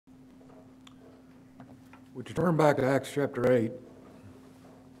Would you turn back to Acts chapter 8?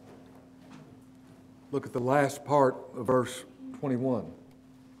 Look at the last part of verse 21.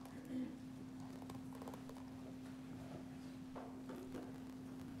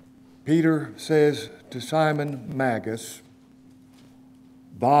 Peter says to Simon Magus,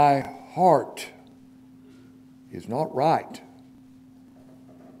 "Thy heart is not right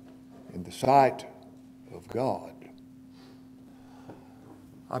in the sight of God."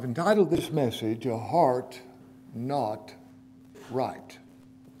 I've entitled this message, "A Heart Not Right."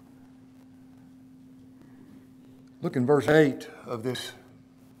 Look in verse 8 of this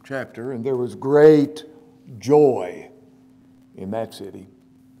chapter, "And there was great joy in that city."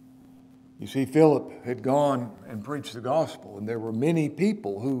 You see, Philip had gone and preached the gospel, and there were many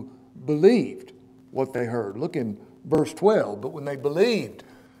people who believed what they heard. Look in verse 12. "But when they believed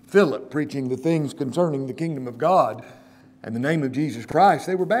Philip preaching the things concerning the kingdom of God and the name of Jesus Christ,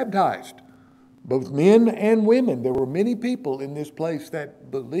 they were baptized, both men and women." There were many people in this place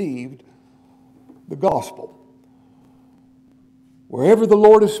that believed the gospel. Wherever the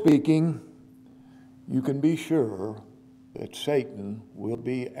Lord is speaking, you can be sure that Satan will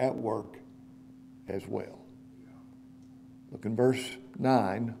be at work as well. Look in verse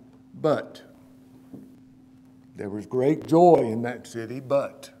 9. "But there was great joy in that city,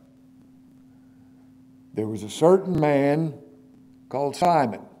 but there was a certain man called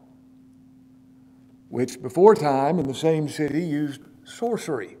Simon, which before time in the same city used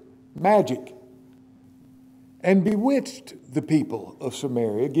sorcery," magic, "and bewitched the people of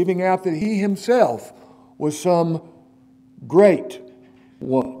Samaria, giving out that he himself was some great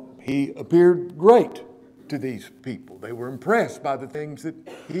one." He appeared great to these people. They were impressed by the things that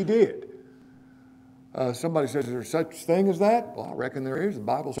he did. Somebody says, "Is there such thing as that?" Well, I reckon there is. The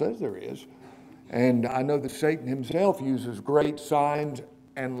Bible says there is. And I know that Satan himself uses great signs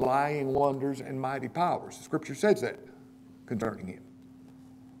and lying wonders and mighty powers. The Scripture says that concerning him.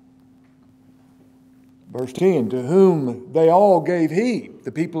 Verse 10, "To whom they all gave heed,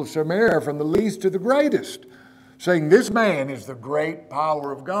 the people of Samaria, from the least to the greatest, saying, This man is the great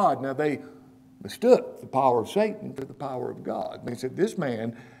power of God." Now they mistook the power of Satan for the power of God. They said, "This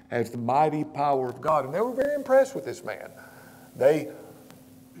man has the mighty power of God." And they were very impressed with this man. They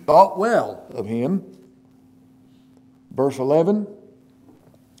thought well of him. Verse 11,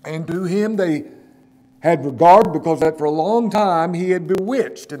 "And to him they had regard because that for a long time he had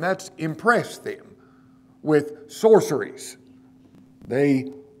bewitched," and that's impressed them, "with sorceries."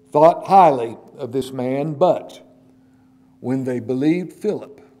 They thought highly of this man, but when they believed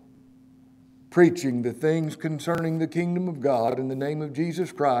Philip preaching the things concerning the kingdom of God in the name of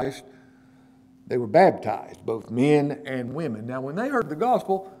Jesus Christ, they were baptized, both men and women. Now, when they heard the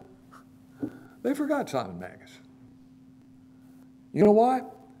gospel, they forgot Simon Magus. You know why?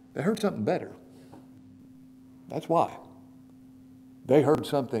 They heard something better. That's why. They heard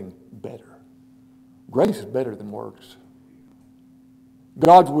something better. Grace is better than works.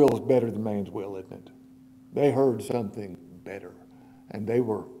 God's will is better than man's will, isn't it? They heard something better, and they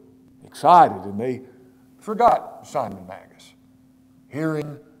were excited, and they forgot Simon Magus,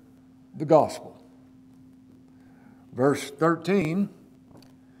 hearing the gospel. Verse 13,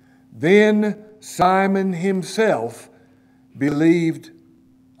 "Then Simon himself believed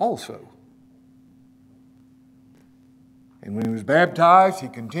also. And when he was baptized, he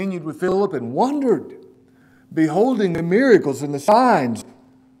continued with Philip and wondered, beholding the miracles and the signs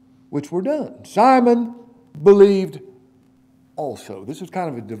which were done. Simon believed also." This is kind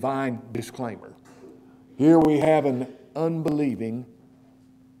of a divine disclaimer. Here we have an unbelieving,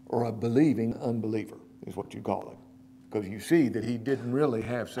 or a believing unbeliever, is what you call it. Because you see that he didn't really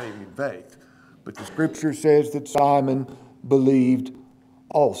have saving faith. But the Scripture says that Simon believed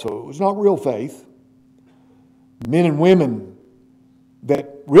also. It was not real faith. Men and women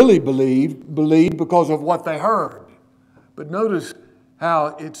that really believed because of what they heard. But notice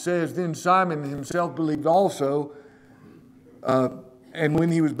how it says, "Then Simon himself believed also, and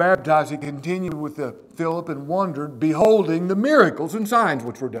when he was baptized, he continued with Philip and wondered, beholding the miracles and signs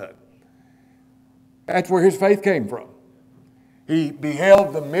which were done." That's where his faith came from. He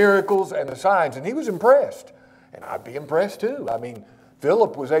beheld the miracles and the signs, and he was impressed. And I'd be impressed too. I mean,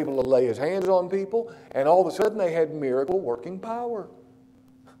 Philip was able to lay his hands on people, and all of a sudden they had miracle working power.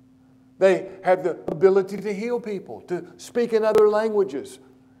 They had the ability to heal people, to speak in other languages,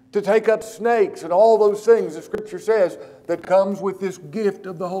 to take up snakes, and all those things the Scripture says that comes with this gift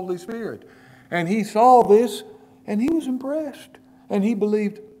of the Holy Spirit. And he saw this, and he was impressed, and he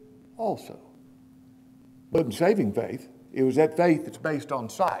believed also. But in saving faith, it was that faith that's based on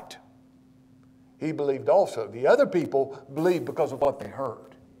sight. He believed also. The other people believed because of what they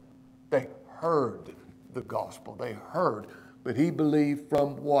heard. They heard the gospel. They heard, but he believed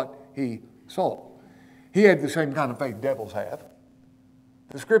from what he saw. He had the same kind of faith devils have.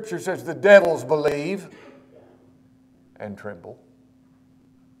 The scripture says the devils believe and tremble.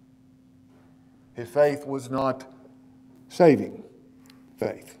 His faith was not saving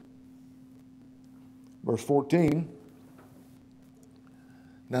faith. Verse 14.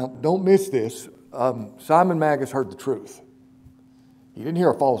 Now, don't miss this. Simon Magus heard the truth. He didn't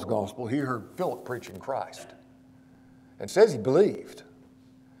hear a false gospel. He heard Philip preaching Christ. And says he believed.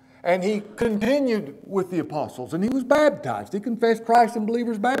 And he continued with the apostles, and he was baptized. He confessed Christ in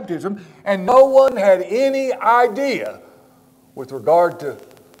believer's baptism, and no one had any idea with regard to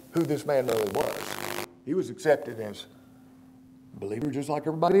who this man really was. He was accepted as a believer just like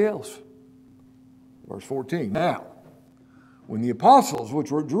everybody else. Verse 14. Now, when the apostles,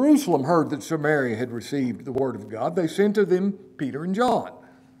 which were at Jerusalem, heard that Samaria had received the word of God, they sent to them Peter and John,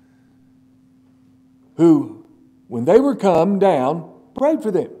 who, when they were come down, prayed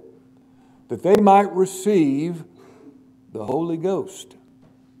for them, that they might receive the Holy Ghost.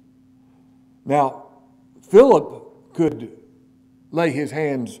 Now, Philip could lay his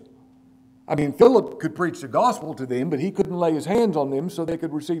hands, Philip could preach the gospel to them, but he couldn't lay his hands on them so they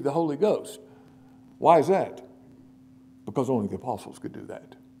could receive the Holy Ghost. Why is that? Because only the apostles could do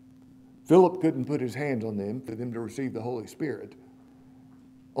that. Philip couldn't put his hands on them for them to receive the Holy Spirit.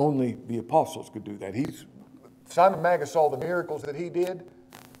 Only the apostles could do that. Simon Magus saw the miracles that he did,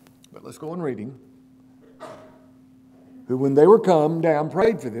 but let's go on reading. Who, when they were come down,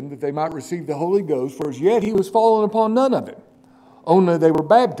 prayed for them that they might receive the Holy Ghost, for as yet he was fallen upon none of them. Only they were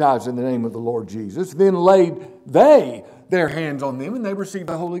baptized in the name of the Lord Jesus. Then laid they their hands on them, and they received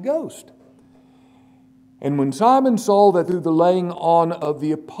the Holy Ghost. And when Simon saw that through the laying on of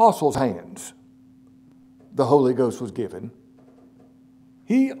the apostles' hands the Holy Ghost was given,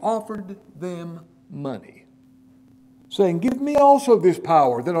 he offered them money, saying, Give me also this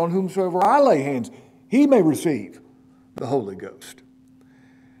power, that on whomsoever I lay hands, he may receive the Holy Ghost.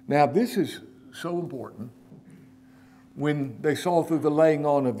 Now, this is so important. When they saw through the laying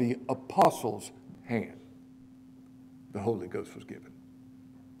on of the apostles' hand, the Holy Ghost was given.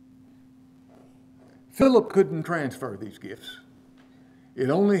 Philip couldn't transfer these gifts. It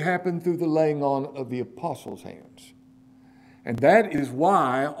only happened through the laying on of the apostles' hands. And that is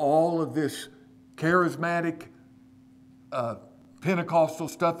why all of this charismatic Pentecostal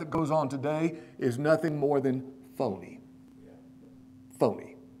stuff that goes on today is nothing more than phony.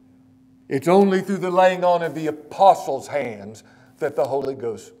 Phony. It's only through the laying on of the apostles' hands that the Holy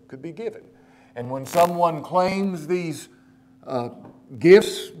Ghost could be given. And when someone claims these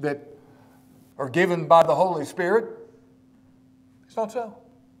gifts that are given by the Holy Spirit, it's not so.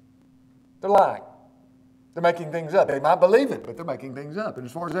 They're lying. They're making things up. They might believe it, but they're making things up. And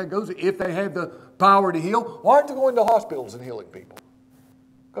as far as that goes, if they had the power to heal, why aren't they going to hospitals and healing people?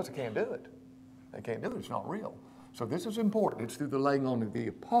 Because they can't do it. They can't do it. It's not real. So this is important. It's through the laying on of the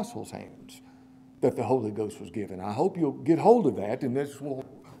apostles' hands that the Holy Ghost was given. I hope you'll get hold of that, and this will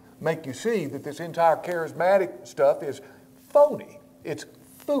make you see that this entire charismatic stuff is phony. It's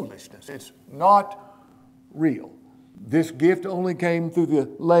foolishness. It's not real. This gift only came through the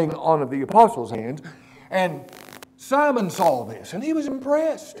laying on of the apostles' hands. And Simon saw this, and he was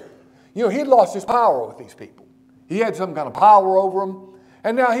impressed. You know, he'd lost his power with these people. He had some kind of power over them,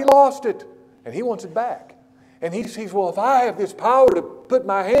 and now he lost it, and he wants it back. And he sees, well, if I have this power to put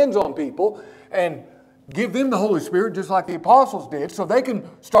my hands on people and give them the Holy Spirit just like the apostles did so they can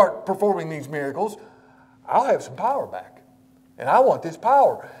start performing these miracles, I'll have some power back. And I want this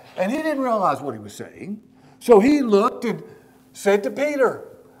power. And he didn't realize what he was saying. So he looked and said to Peter,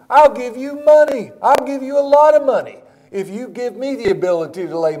 I'll give you money. I'll give you a lot of money if you give me the ability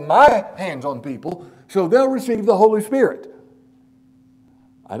to lay my hands on people so they'll receive the Holy Spirit.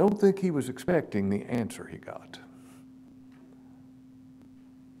 I don't think he was expecting the answer he got.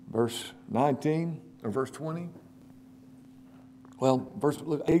 Verse 19 or verse 20. Well, verse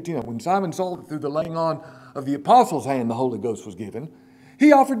 18. When Simon saw that through the laying on of the apostles' hand the Holy Ghost was given,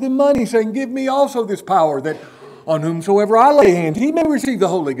 he offered them money, saying, Give me also this power, that on whomsoever I lay hands, he may receive the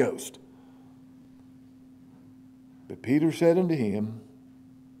Holy Ghost. But Peter said unto him,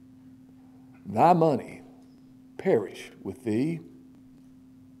 Thy money perish with thee,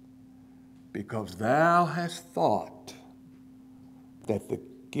 because thou hast thought that the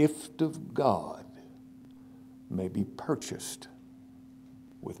gift of God may be purchased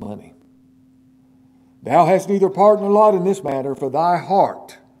with money. Thou hast neither part nor lot in this matter, for thy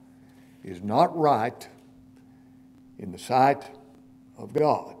heart is not right in the sight of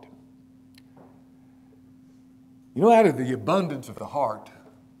God. You know, out of the abundance of the heart,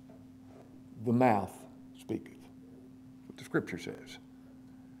 the mouth speaketh. What the Scripture says.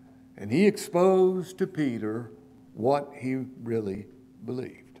 And he exposed to Peter what he really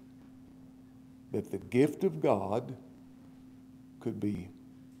believed. That the gift of God could be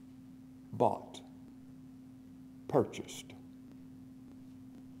bought, purchased,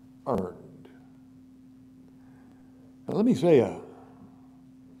 earned. Now let me say a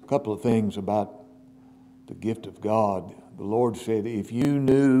couple of things about the gift of God. The Lord said, if you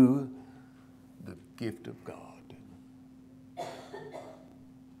knew the gift of God.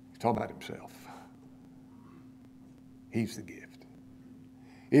 He's talking about himself. He's the gift.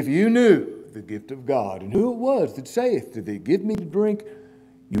 If you knew the gift of God and who it was that saith to thee, give me to drink,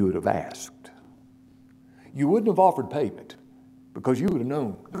 you would have asked. You wouldn't have offered payment because you would have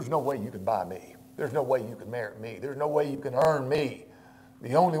known there's no way you can buy me. There's no way you can merit me. There's no way you can earn me.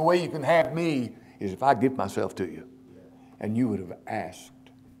 The only way you can have me is if I give myself to you. And you would have asked.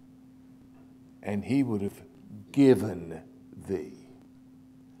 And he would have given thee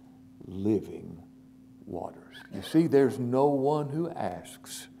living waters. You see, there's no one who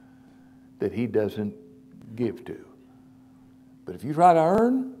asks that he doesn't give to. But if you try to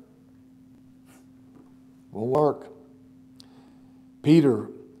earn, it won't work. Peter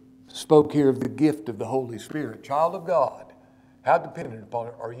spoke here of the gift of the Holy Spirit. Child of God, how dependent upon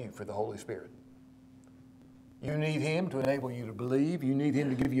it are you for the Holy Spirit? You need him to enable you to believe. You need him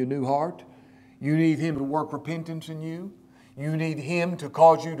to give you a new heart. You need him to work repentance in you. You need him to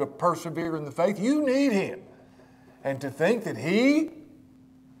cause you to persevere in the faith. You need him. And to think that he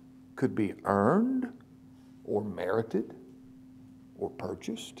could be earned or merited or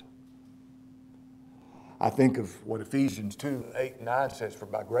purchased. I think of what Ephesians 2:8-9 says, for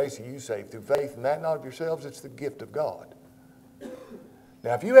by grace are you saved through faith, and that not of yourselves, it's the gift of God.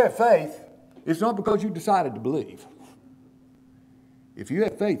 Now, if you have faith, it's not because you decided to believe. If you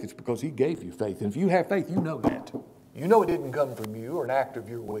have faith, it's because he gave you faith. And if you have faith, you know that. You know it didn't come from you or an act of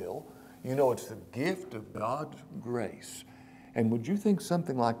your will. You know it's the gift of God's grace. And would you think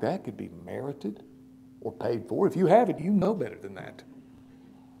something like that could be merited or paid for? If you have it, you know better than that.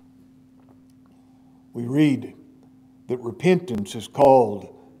 We read that repentance is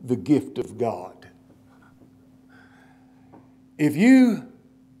called the gift of God. If you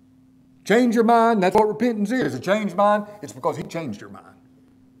change your mind, that's what repentance is. A changed mind, it's because he changed your mind.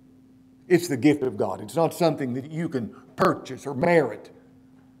 It's the gift of God. It's not something that you can purchase or merit.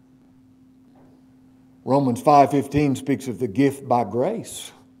 Romans 5:15 speaks of the gift by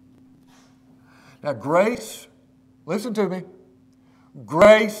grace. Now grace, listen to me,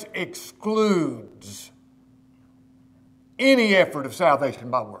 grace excludes any effort of salvation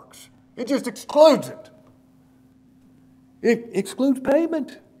by works. It just excludes it. It excludes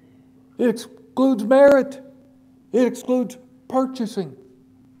payment. It excludes merit. It excludes purchasing.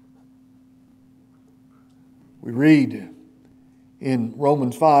 We read in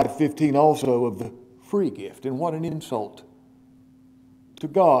Romans 5:15 also of the free gift. And what an insult to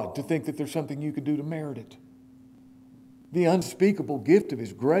God to think that there's something you could do to merit it. The unspeakable gift of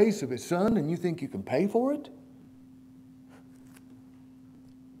his grace, of his Son, and you think you can pay for it?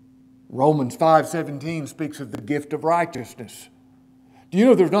 Romans 5:17 speaks of the gift of righteousness. Do you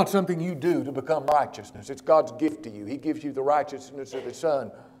know there's not something you do to become righteousness? It's God's gift to you. He gives you the righteousness of his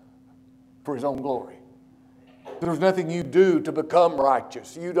Son for his own glory. There's nothing you do to become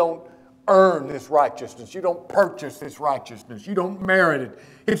righteous. You don't earn this righteousness. You don't purchase this righteousness. You don't merit it.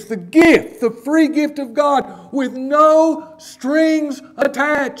 It's the gift, the free gift of God with no strings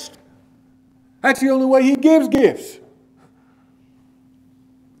attached. That's the only way he gives gifts.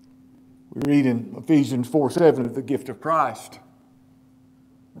 We read in Ephesians 4:7 of the gift of Christ.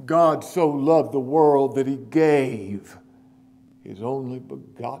 God so loved the world that he gave his only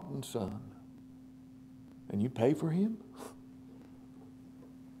begotten Son. And you pay for him?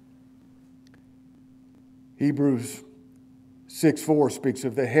 Hebrews 6:4 speaks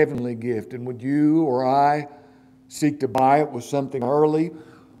of the heavenly gift. And would you or I seek to buy it with something earthly?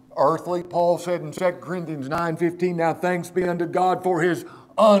 Paul said in 2 Corinthians 9:15, now thanks be unto God for his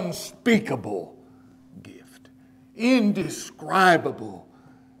unspeakable gift, indescribable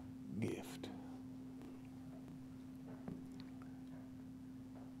gift.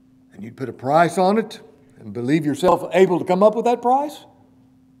 And you'd put a price on it and believe yourself able to come up with that price?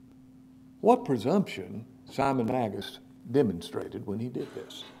 What presumption Simon Magus demonstrated when he did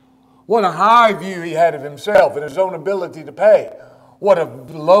this. What a high view he had of himself and his own ability to pay. What a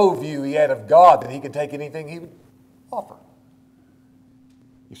low view he had of God, that he could take anything he would offer.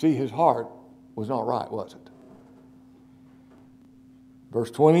 You see, his heart was not right, was it?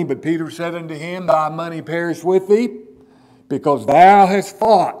 Verse 20, but Peter said unto him, thy money perish with thee, because thou hast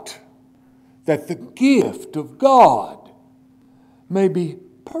thought that the gift of God may be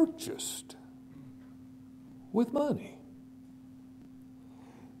purchased with money.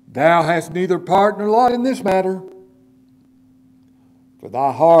 Thou hast neither part nor lot in this matter, for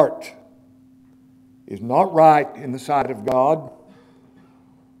thy heart is not right in the sight of God.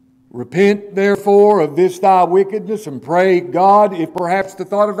 Repent therefore of this thy wickedness, and pray God, if perhaps the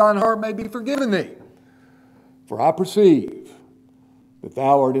thought of thine heart may be forgiven thee. For I perceive that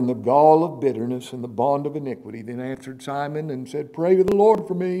thou art in the gall of bitterness and the bond of iniquity. Then answered Simon and said, Pray to the Lord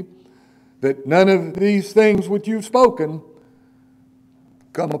for me, that none of these things which you've spoken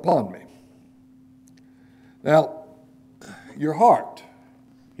come upon me. Now, your heart,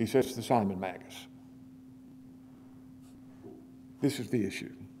 he says to Simon Magus, this is the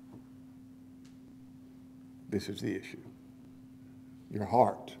issue. This is the issue. Your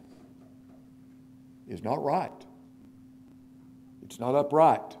heart is not right. It's not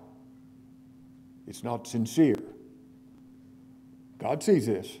upright. It's not sincere. God sees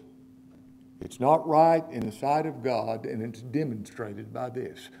this. It's not right in the sight of God, and it's demonstrated by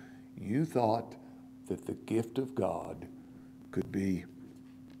this. You thought that the gift of God could be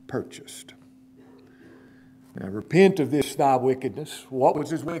purchased. Now repent of this thy wickedness. What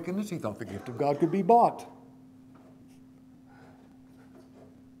was his wickedness? He thought the gift of God could be bought.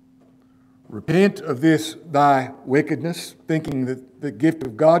 Repent of this thy wickedness, thinking that the gift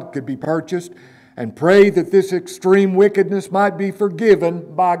of God could be purchased, and pray that this extreme wickedness might be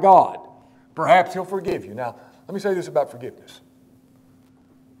forgiven by God. Perhaps he'll forgive you. Now, let me say this about forgiveness.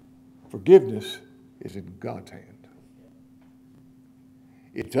 Forgiveness is in God's hand.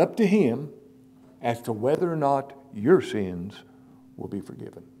 It's up to him as to whether or not your sins will be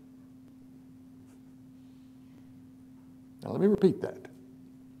forgiven. Now, let me repeat that.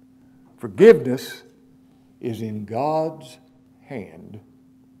 Forgiveness is in God's hand.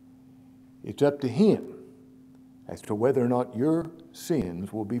 It's up to him as to whether or not your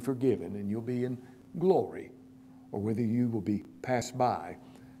sins will be forgiven and you'll be in glory, or whether you will be passed by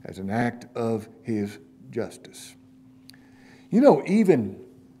as an act of his justice. You know, even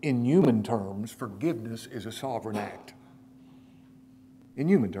in human terms, forgiveness is a sovereign act. In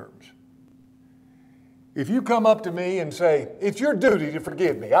human terms. If you come up to me and say, it's your duty to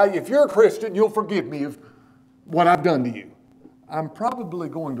forgive me. If you're a Christian, you'll forgive me of what I've done to you. I'm probably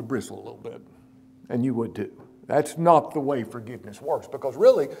going to bristle a little bit, and you would too. That's not the way forgiveness works, because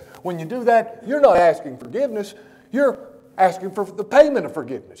really, when you do that, you're not asking forgiveness. You're asking for the payment of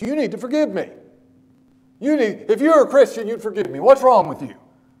forgiveness. You need to forgive me. If you're a Christian, you'd forgive me. What's wrong with you?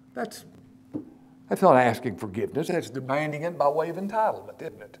 That's not asking forgiveness. That's demanding it by way of entitlement,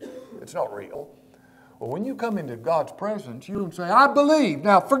 isn't it? It's not real. Well, when you come into God's presence, you don't say, I believe,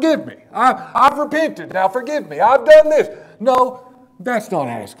 now forgive me. I've repented, now forgive me. I've done this. No, that's not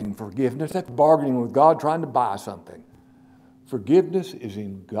asking forgiveness. That's bargaining with God, trying to buy something. Forgiveness is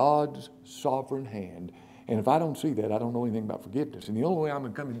in God's sovereign hand. And if I don't see that, I don't know anything about forgiveness. And the only way I'm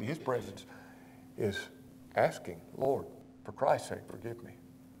going to come into his presence is asking, Lord, for Christ's sake, forgive me.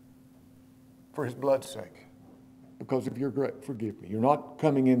 For his blood's sake. Because of your grace, forgive me. You're not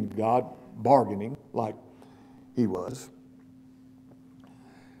coming into God bargaining like he was.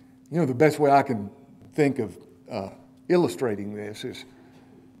 You know, the best way I can think of illustrating this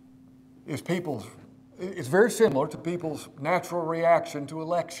is people's, it's very similar to people's natural reaction to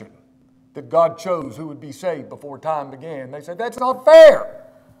election. That God chose who would be saved before time began. They said, that's not fair.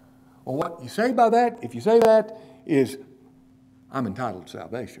 Well, what you say by that, if you say that, is I'm entitled to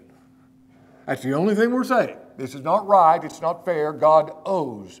salvation. That's the only thing we're saying. This is not right. It's not fair. God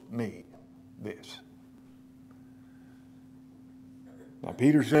owes me this. Now,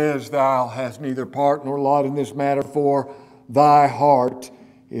 Peter says, thou hast neither part nor lot in this matter, for thy heart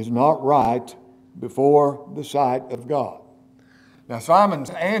is not right before the sight of God. Now, Simon's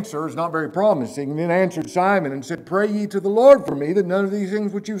answer is not very promising. And then answered Simon and said, Pray ye to the Lord for me, that none of these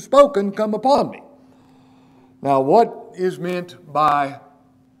things which you've spoken come upon me. Now, what is meant by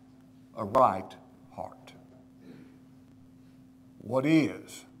a right heart? What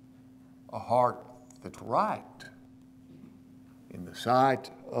is a heart that's right in the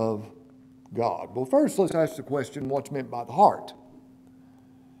sight of God? Well, first, let's ask the question, what's meant by the heart?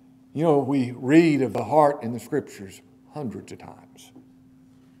 You know, we read of the heart in the Scriptures hundreds of times.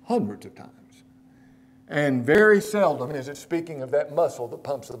 Hundreds of times. And very seldom is it speaking of that muscle that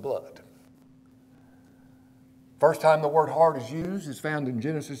pumps the blood. First time the word heart is used is found in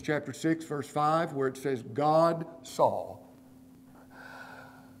Genesis chapter 6, verse 5, where it says, God saw.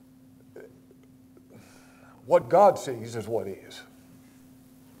 What God sees is what is.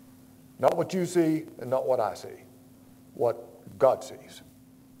 Not what you see and not what I see. What God sees.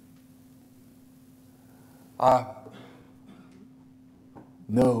 I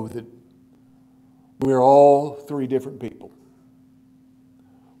know that we're all three different people.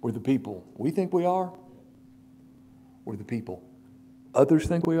 We're the people we think we are. We're the people others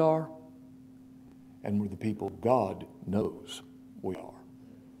think we are. And we're the people God knows we are.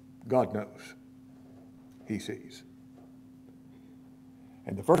 God knows. He sees.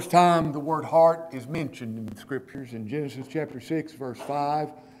 And the first time the word heart is mentioned in the Scriptures, in Genesis chapter 6, verse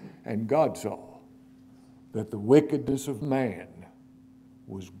 5, and God saw that the wickedness of man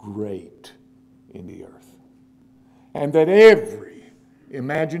was great in the earth, and that every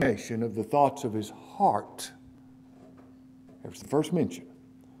imagination of the thoughts of his heart, there's the first mention,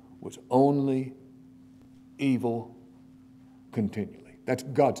 was only evil continually. That's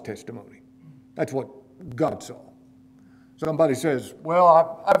God's testimony. That's what God saw. Somebody says,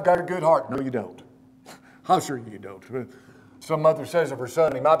 well, I've got a good heart. No, you don't. I'm sure you don't. Some mother says of her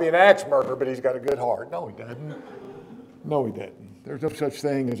son, he might be an axe murderer, but he's got a good heart. No, he doesn't. No, he doesn't. There's no such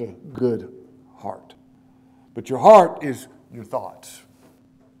thing as a good heart. But your heart is your thoughts.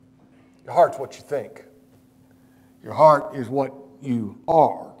 Your heart's what you think. Your heart is what you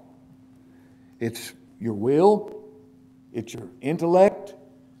are. It's your will. It's your intellect.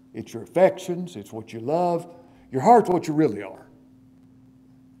 It's your affections. It's what you love. Your heart's what you really are.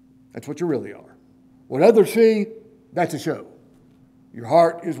 That's what you really are. What others see, that's a show. Your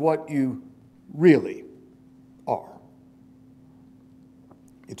heart is what you really are.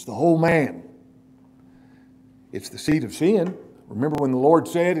 It's the whole man. It's the seat of sin. Remember when the Lord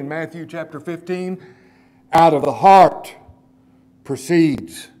said in Matthew chapter 15, out of the heart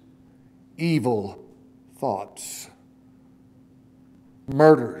proceeds evil thoughts,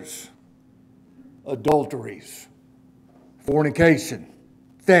 murders, adulteries, fornication,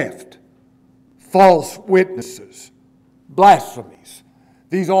 theft, false witnesses, blasphemies.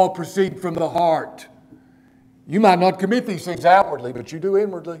 These all proceed from the heart. You might not commit these things outwardly, but you do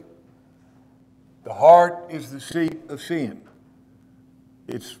inwardly. The heart is the seat of sin.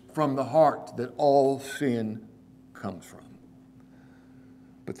 It's from the heart that all sin comes from.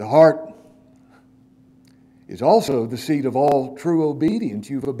 But the heart is also the seat of all true obedience.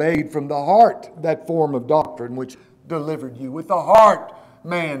 You've obeyed from the heart that form of doctrine which delivered you. With the heart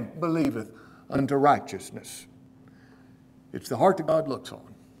man believeth unto righteousness. It's the heart that God looks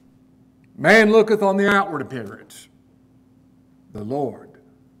on. Man looketh on the outward appearance. The Lord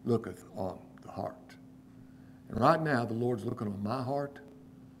looketh on the heart. And right now the Lord's looking on my heart,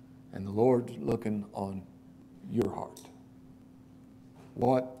 and the Lord's looking on your heart.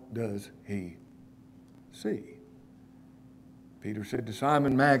 What does he see? Peter said to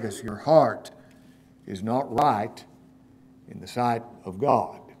Simon Magus, your heart is not right in the sight of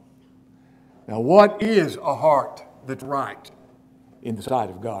God. Now, what is a heart that's right in the sight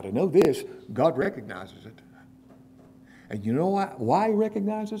of God? I know this, God recognizes it. And you know why he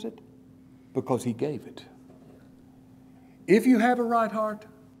recognizes it? Because he gave it. If you have a right heart,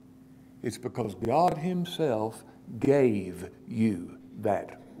 it's because God himself gave you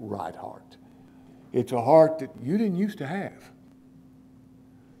that right heart. It's a heart that you didn't used to have.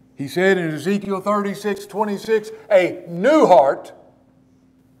 He said in Ezekiel 36:26, a new heart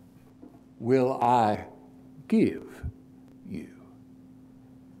will I give you.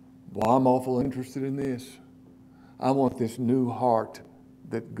 Well, I'm awful interested in this. I want this new heart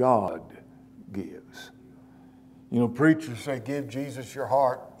that God gives. You know, preachers say, give Jesus your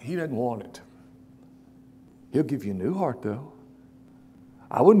heart. He doesn't want it. He'll give you a new heart, though.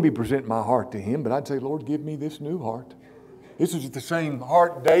 I wouldn't be presenting my heart to him, but I'd say, Lord, give me this new heart. This is the same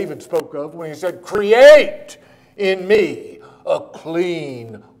heart David spoke of when he said, create in me a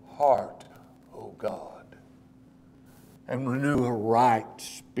clean heart, O God, and renew a right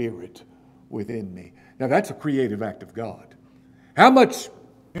spirit within me. Now, that's a creative act of God. How much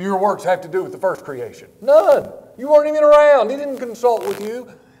do your works have to do with the first creation? None. You weren't even around. He didn't consult with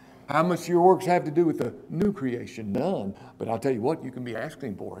you. How much your works have to do with the new creation? None. But I'll tell you what, you can be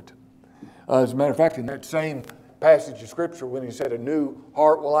asking for it. As a matter of fact, in that same passage of Scripture, when he said, a new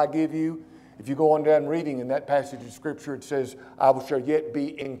heart will I give you, if you go on down reading in that passage of Scripture, it says, I shall yet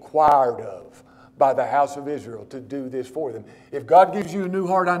be inquired of by the house of Israel to do this for them. If God gives you a new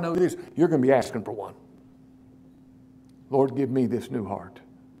heart, I know this, you're going to be asking for one. Lord, give me this new heart.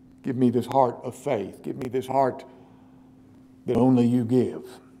 Give me this heart of faith. Give me this heart that only you give.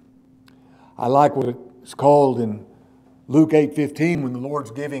 I like what it's called in Luke 8:15 when the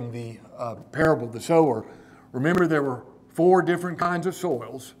Lord's giving the parable of the sower. Remember, there were 4 different kinds of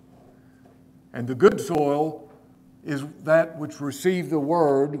soils. And the good soil is that which received the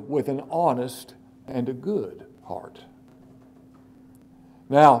word with an honest and a good heart.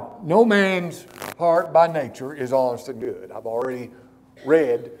 Now, no man's heart by nature is honest and good. I've already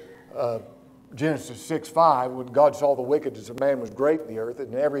read Genesis 6:5, when God saw the wickedness of man was great in the earth,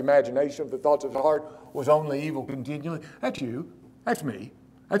 and every imagination of the thoughts of his heart was only evil continually. That's you. That's me.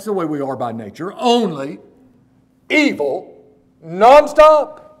 That's the way we are by nature. Only evil,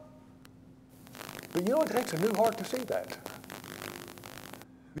 nonstop. But you know, it takes a new heart to see that.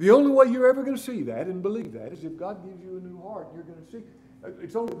 The only way you're ever going to see that and believe that is if God gives you a new heart. You're going to see.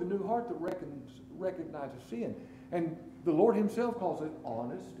 It's only the new heart that recognizes sin. And the Lord himself calls it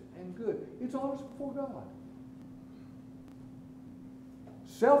honest and good. It's honest before God.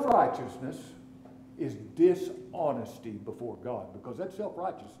 Self-righteousness is dishonesty before God, because that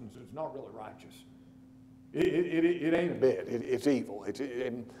self-righteousness is not really righteous. It ain't a bit. It's evil.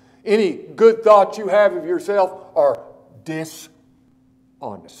 And any good thoughts you have of yourself are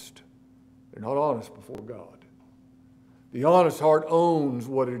dishonest. They're not honest before God. The honest heart owns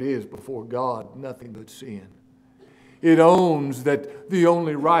what it is before God, nothing but sin. It owns that the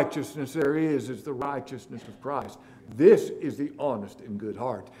only righteousness there is the righteousness of Christ. This is the honest and good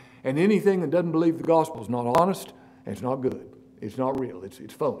heart. And anything that doesn't believe the gospel is not honest, and it's not good. It's not real. It's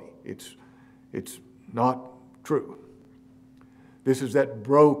phony. It's not true. This is that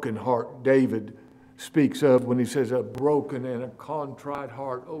broken heart David speaks of when he says, a broken and a contrite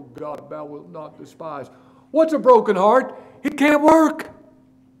heart, O God, thou wilt not despise. What's a broken heart? It can't work.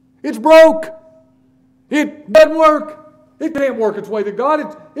 It's broke. It doesn't work. It can't work its way to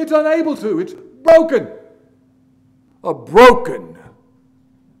God. It's unable to. It's broken. A broken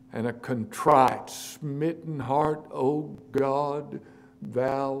and a contrite, smitten heart, O God,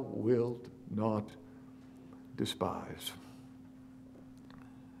 thou wilt not despise.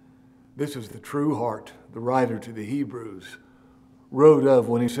 This is the true heart the writer to the Hebrews wrote of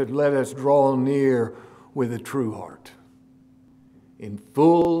when he said, let us draw near with a true heart, in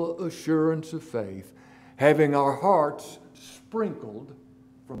full assurance of faith, having our hearts sprinkled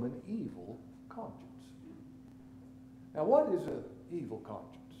from an evil conscience. Now, what is an evil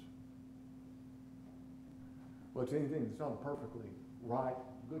conscience? Well, it's anything that's not a perfectly right,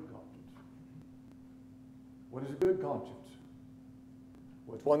 good conscience. What is a good conscience?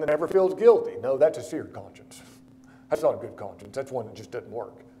 Well, it's one that never feels guilty. No, that's a seared conscience. That's not a good conscience. That's one that just doesn't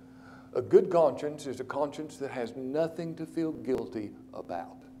work. A good conscience is a conscience that has nothing to feel guilty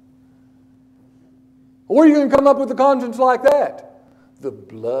about. Where are you going to come up with a conscience like that? The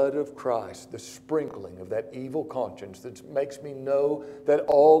blood of Christ, the sprinkling of that evil conscience that makes me know that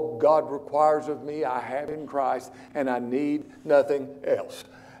all God requires of me I have in Christ, and I need nothing else.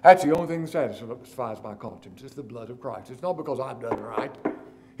 That's the only thing that satisfies my conscience. It's the blood of Christ. It's not because I've done right.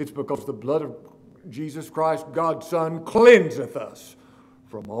 It's because the blood of Jesus Christ, God's Son, cleanseth us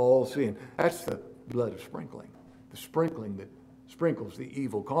from all sin. That's the blood of sprinkling. The sprinkling that sprinkles the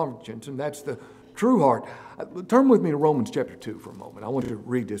evil conscience, and that's the true heart. Turn with me to Romans chapter 2 for a moment. I want you to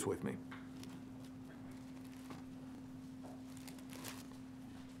read this with me.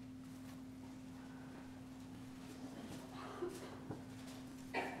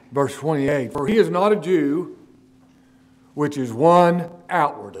 Verse 28, for he is not a Jew, which is one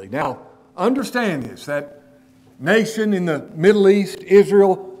outwardly. Now, understand this, that nation in the Middle East,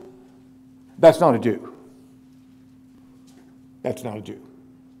 Israel, that's not a Jew. That's not a Jew.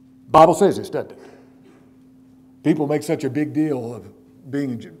 The Bible says this, doesn't it? People make such a big deal of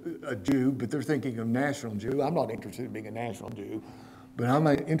being a Jew, but they're thinking of national Jew. I'm not interested in being a national Jew, but I'm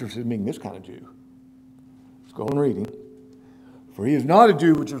interested in being this kind of Jew. Let's go on reading. For he is not a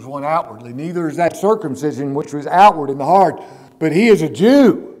Jew which is one outwardly, neither is that circumcision which was outward in the heart, but he is a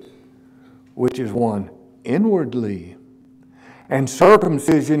Jew which is one inwardly. And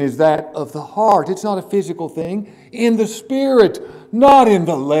circumcision is that of the heart. It's not a physical thing. In the spirit, not in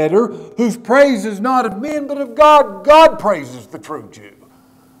the letter, whose praise is not of men, but of God. God praises the true Jew.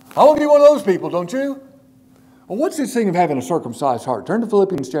 I want to be one of those people, don't you? Well, what's this thing of having a circumcised heart? Turn to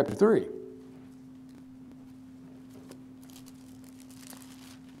Philippians chapter 3.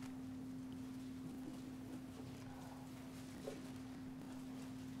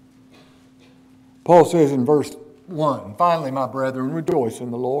 Paul says in verse 1, finally, my brethren, rejoice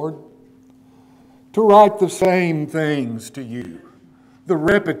in the Lord. To write the same things to you, the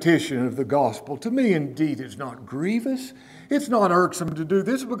repetition of the gospel, to me indeed is not grievous. It's not irksome to do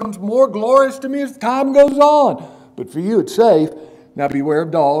this. It becomes more glorious to me as time goes on. But for you it's safe. Now beware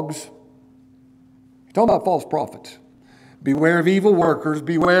of dogs. He's talking about false prophets. Beware of evil workers.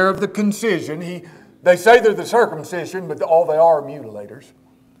 Beware of the concision. They say they're the circumcision, but all they are mutilators.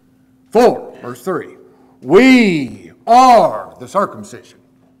 4, verse 3. We are the circumcision.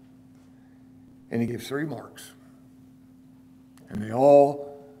 And he gives 3 marks. And they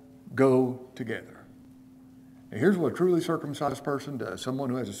all go together. Now, here's what a truly circumcised person does.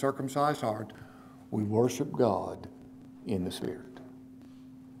 Someone who has a circumcised heart, we worship God in the Spirit.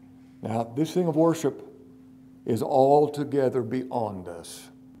 Now, this thing of worship is altogether beyond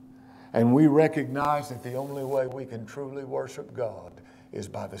us. And we recognize that the only way we can truly worship God is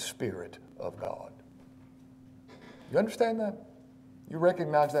by the Spirit of God. You understand that? You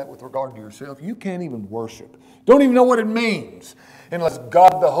recognize that with regard to yourself? You can't even worship. Don't even know what it means unless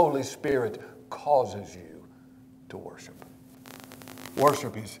God the Holy Spirit causes you to worship.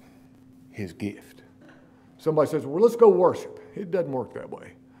 Worship is His gift. Somebody says, well, let's go worship. It doesn't work that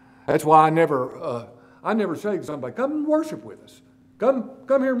way. That's why I never say to somebody, come and worship with us. Come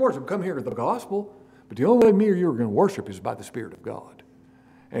here and worship. Come here to the gospel. But the only way me or you are going to worship is by the Spirit of God.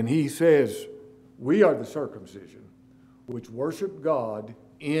 And He says, we are the circumcision which worship God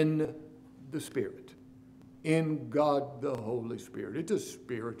in the Spirit. In God the Holy Spirit. It's a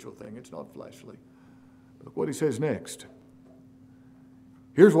spiritual thing. It's not fleshly. Look what He says next.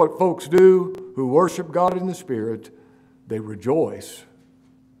 Here's what folks do who worship God in the Spirit. They rejoice.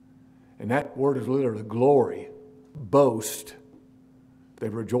 And that word is literally glory, boast. They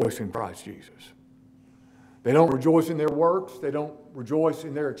rejoice in Christ Jesus. They don't rejoice in their works. They don't rejoice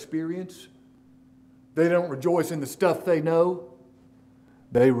in their experience. They don't rejoice in the stuff they know.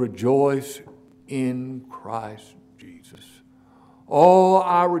 They rejoice in Christ Jesus. All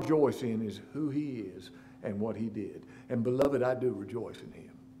I rejoice in is who He is and what He did. And beloved, I do rejoice in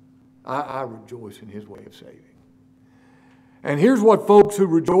Him. I rejoice in His way of saving. And here's what folks who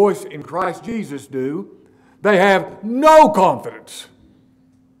rejoice in Christ Jesus do. They have no confidence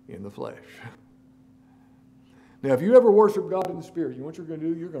in the flesh. Now, if you ever worship God in the Spirit, you know what you're going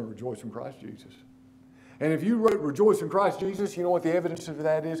to do? You're going to rejoice in Christ Jesus. And if you rejoice in Christ Jesus, you know what the evidence of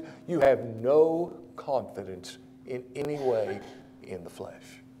that is? You have no confidence in any way in the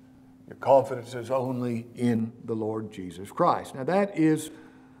flesh. Your confidence is only in the Lord Jesus Christ. Now, that is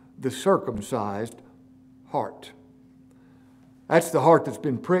the circumcised heart. That's the heart that's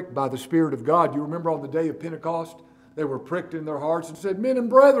been pricked by the Spirit of God. You remember on the day of Pentecost, they were pricked in their hearts and said, men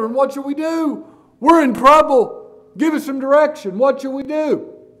and brethren, what shall we do? We're in trouble. Give us some direction. What shall we do?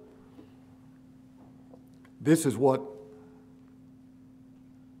 This is what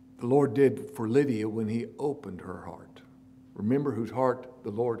the Lord did for Lydia when He opened her heart. Remember whose heart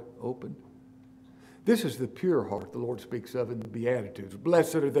the Lord opened? This is the pure heart the Lord speaks of in the Beatitudes.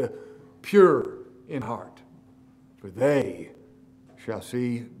 Blessed are the pure in heart, for they shall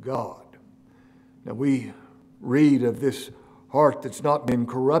see God. Now we read of this heart that's not been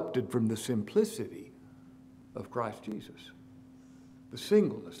corrupted from the simplicity of Christ Jesus. The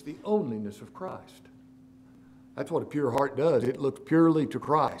singleness, the onlyness of Christ. That's what a pure heart does. It looks purely to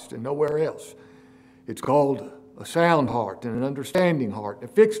Christ and nowhere else. It's called a sound heart and an understanding heart, a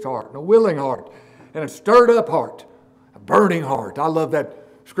fixed heart and a willing heart and a stirred up heart, a burning heart. I love that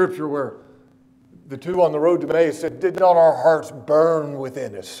scripture where the two on the road to Emmaus said, did not our hearts burn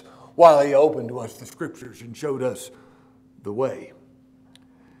within us while He opened to us the scriptures and showed us the way?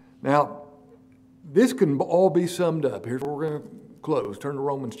 Now, this can all be summed up. Here's where we're going to close. Turn to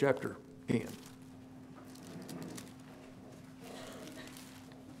Romans chapter 10.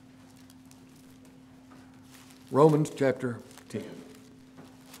 Romans chapter 10.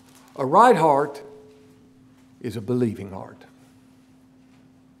 A right heart is a believing heart.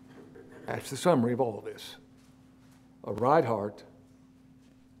 That's the summary of all of this. A right heart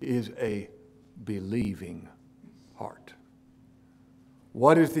is a believing heart.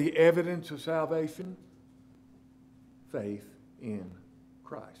 What is the evidence of salvation? Faith in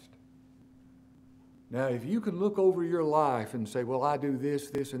Christ. Now, if you can look over your life and say, well, I do this,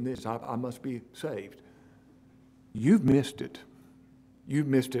 this, and this, I must be saved. You've missed it. You've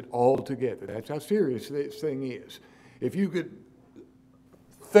missed it altogether. That's how serious this thing is. If you could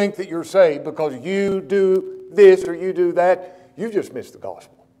think that you're saved because you do this or you do that, you've just missed the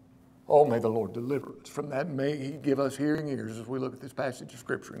gospel. Oh, may the Lord deliver us from that, and may He give us hearing ears as we look at this passage of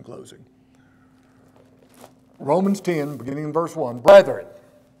Scripture in closing. Romans 10, beginning in verse 1. Brethren,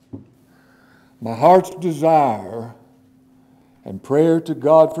 my heart's desire and prayer to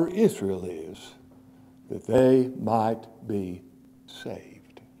God for Israel is that they might be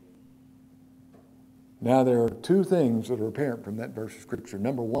saved. Now, there are two things that are apparent from that verse of Scripture.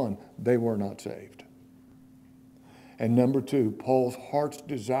 Number one, they were not saved. And number two, Paul's heart's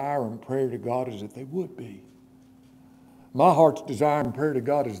desire and prayer to God is that they would be. My heart's desire and prayer to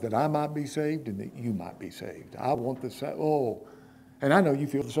God is that I might be saved and that you might be saved. I want the and I know you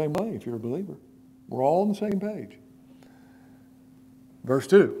feel the same way if you're a believer. We're all on the same page. Verse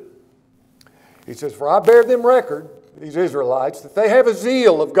 2. He says, for I bear them record these Israelites, that they have a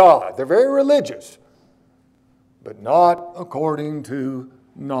zeal of God. They're very religious, but not according to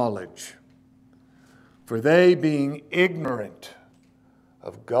knowledge. For they, being ignorant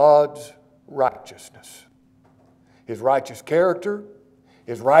of God's righteousness, His righteous character,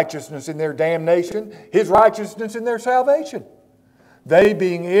 His righteousness in their damnation, His righteousness in their salvation. They,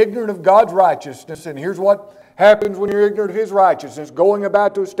 being ignorant of God's righteousness, and here's what happens when you're ignorant of His righteousness, going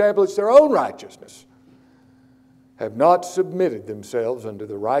about to establish their own righteousness, have not submitted themselves unto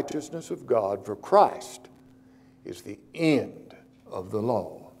the righteousness of God, for Christ is the end of the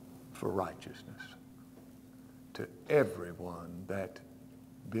law for righteousness to everyone that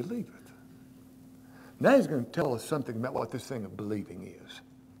believeth. Now he's going to tell us something about what this thing of believing is.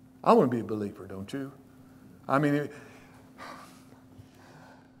 I want to be a believer, don't you? I mean,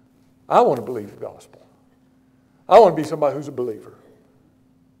 I want to believe the gospel. I want to be somebody who's a believer.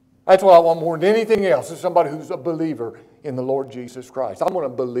 That's what I want more than anything else, is somebody who's a believer in the Lord Jesus Christ. I want to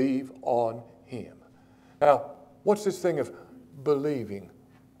believe on Him. Now, what's this thing of believing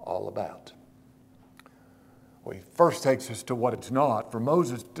all about? Well, he first takes us to what it's not. For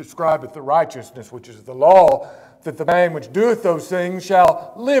Moses describeth the righteousness, which is the law, that the man which doeth those things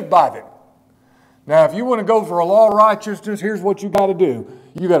shall live by them. Now, if you want to go for a law of righteousness, here's what you got to do.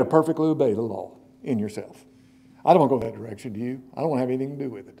 You got to perfectly obey the law in yourself. I don't want to go that direction, do you? I don't want to have anything to do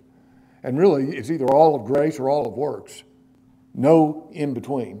with it. And really, it's either all of grace or all of works. No in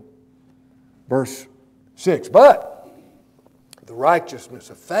between. Verse 6, but the righteousness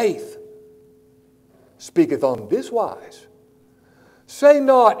of faith speaketh on this wise. Say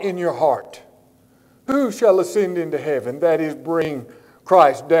not in your heart, who shall ascend into heaven, that is, bring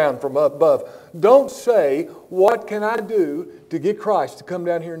Christ down from above. Don't say, what can I do to get Christ to come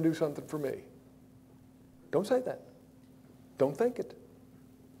down here and do something for me? Don't say that. Don't think it.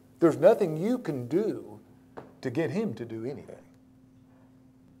 There's nothing you can do to get Him to do anything.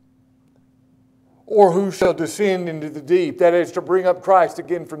 Or who shall descend into the deep, that is, to bring up Christ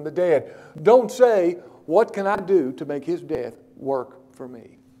again from the dead. Don't say, what can I do to make His death work for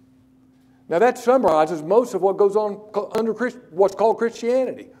me? Now that summarizes most of what goes on under what's called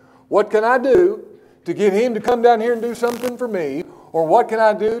Christianity. What can I do to get Him to come down here and do something for me? Or what can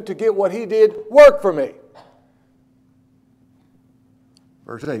I do to get what He did work for me?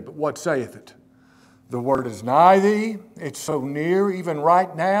 Verse 8, but what saith it? The word is nigh thee, it's so near, even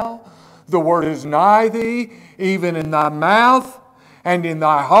right now. The word is nigh thee, even in thy mouth and in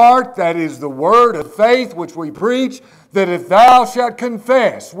thy heart. That is the word of faith which we preach, that if thou shalt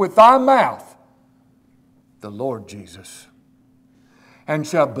confess with thy mouth the Lord Jesus, and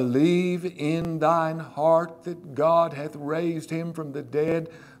shalt believe in thine heart that God hath raised Him from the dead,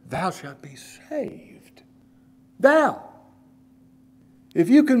 thou shalt be saved. Thou. If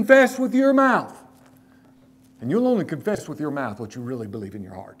you confess with your mouth, and you'll only confess with your mouth what you really believe in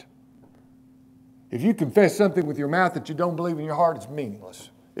your heart. If you confess something with your mouth that you don't believe in your heart, it's meaningless.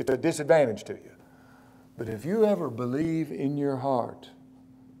 It's a disadvantage to you. But if you ever believe in your heart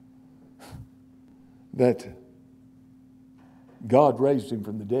that God raised Him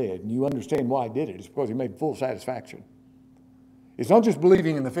from the dead, and you understand why He did it, it's because He made full satisfaction. It's not just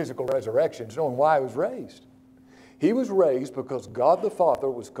believing in the physical resurrection, it's knowing why He was raised. He was raised because God the Father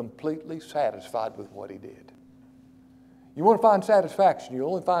was completely satisfied with what He did. You want to find satisfaction, you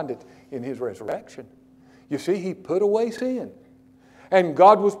only find it in His resurrection. You see, He put away sin. And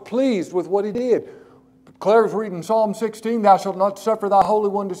God was pleased with what He did. Claire was reading Psalm 16, thou shalt not suffer thy Holy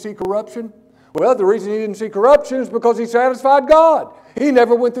One to see corruption. Well, the reason He didn't see corruption is because He satisfied God. He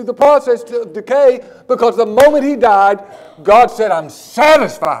never went through the process of decay, because the moment He died, God said, I'm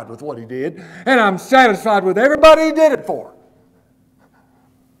satisfied with what He did, and I'm satisfied with everybody He did it for.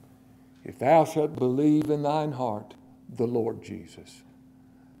 If thou shalt believe in thine heart the Lord Jesus.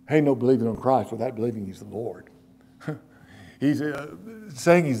 Ain't no believing on Christ without believing He's the Lord. He's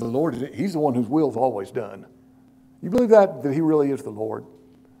saying He's the Lord. He's the one whose will's always done. You believe that He really is the Lord?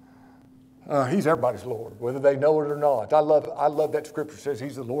 He's everybody's Lord, whether they know it or not. I love that scripture says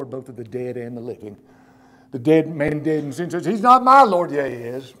He's the Lord both of the dead and the living. The dead man dead in sin says, He's not my Lord. Yeah, He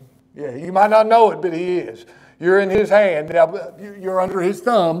is. Yeah, you might not know it, but He is. You're in His hand. You're under His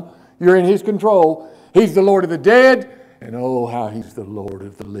thumb. You're in His control. He's the Lord of the dead. And oh, how He's the Lord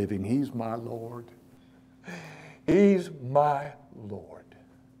of the living. He's my Lord. He's my Lord.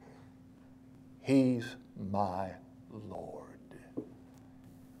 He's my Lord.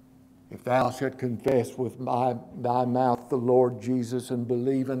 If thou shalt confess with thy mouth the Lord Jesus, and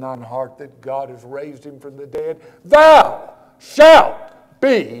believe in thine heart that God has raised Him from the dead, thou shalt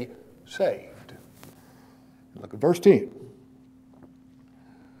be saved. Look at verse 10.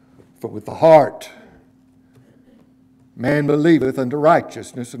 For with the heart man believeth unto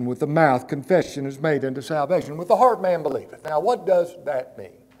righteousness, and with the mouth confession is made unto salvation. With the heart man believeth. Now, what does that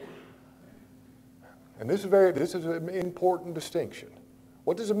mean? And this is an important distinction.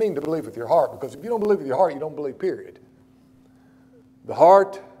 What does it mean to believe with your heart? Because if you don't believe with your heart, you don't believe, period. The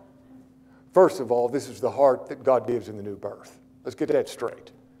heart, first of all, this is the heart that God gives in the new birth. Let's get that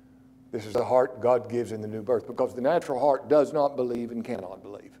straight. This is the heart God gives in the new birth, because the natural heart does not believe and cannot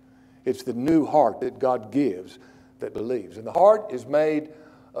believe. It's the new heart that God gives that believes. And the heart is made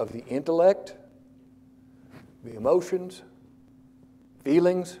of the intellect, the emotions,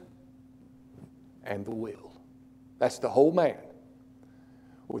 feelings, and the will. That's the whole man.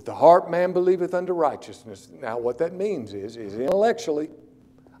 With the heart man believeth unto righteousness. Now what that means is intellectually,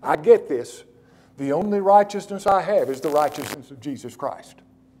 I get this. The only righteousness I have is the righteousness of Jesus Christ.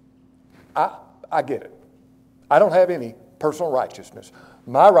 I get it. I don't have any personal righteousness.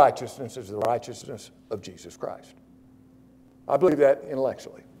 My righteousness is the righteousness of Jesus Christ. I believe that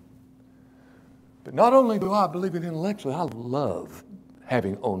intellectually. But not only do I believe it intellectually, I love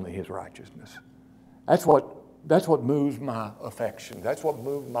having only His righteousness. That's what moves my affection. That's what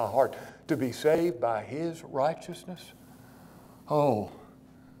moves my heart. To be saved by His righteousness. Oh,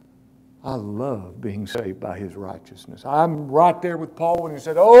 I love being saved by His righteousness. I'm right there with Paul when he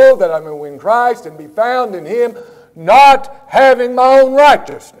said, "Oh, that I may win Christ and be found in Him, not having my own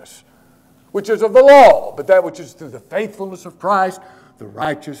righteousness, which is of the law, but that which is through the faithfulness of Christ, the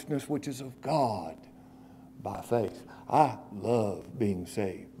righteousness which is of God by faith." I love being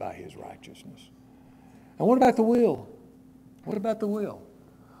saved by His righteousness. And what about the will? What about the will?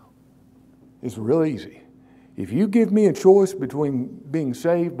 It's real easy. If you give me a choice between being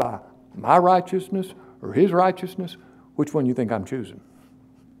saved by my righteousness or His righteousness, which one do you think I'm choosing?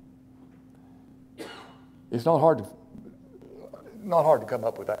 It's not hard to come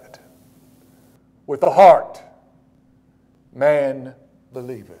up with that. With the heart, man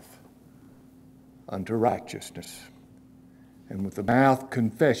believeth unto righteousness, and with the mouth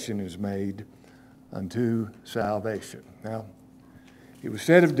confession is made unto salvation. Now, it was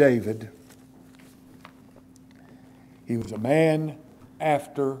said of David, he was a man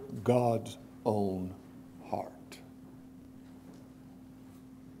after God's own heart.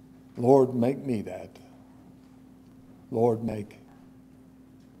 Lord, make me that. Lord, make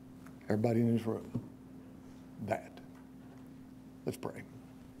everybody in this room that. Let's pray.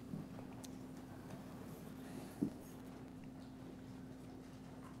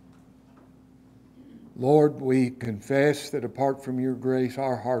 Lord, we confess that apart from your grace,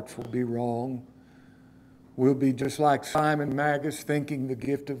 our hearts will be wrong. We'll be just like Simon Magus, thinking the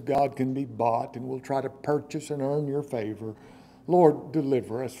gift of God can be bought, and we'll try to purchase and earn your favor. Lord,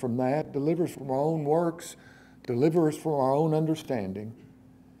 deliver us from that. Deliver us from our own works. Deliver us from our own understanding.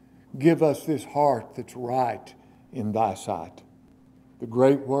 Give us this heart that's right in thy sight, the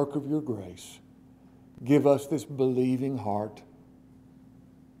great work of your grace. Give us this believing heart.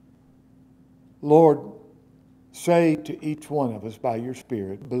 Lord, say to each one of us by your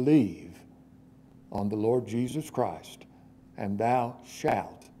Spirit, believe on the Lord Jesus Christ, and thou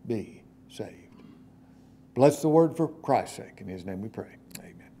shalt be saved. Bless the word for Christ's sake. In His name we pray.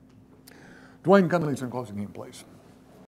 Amen. Dwayne, come and lead us in closing hymn, please.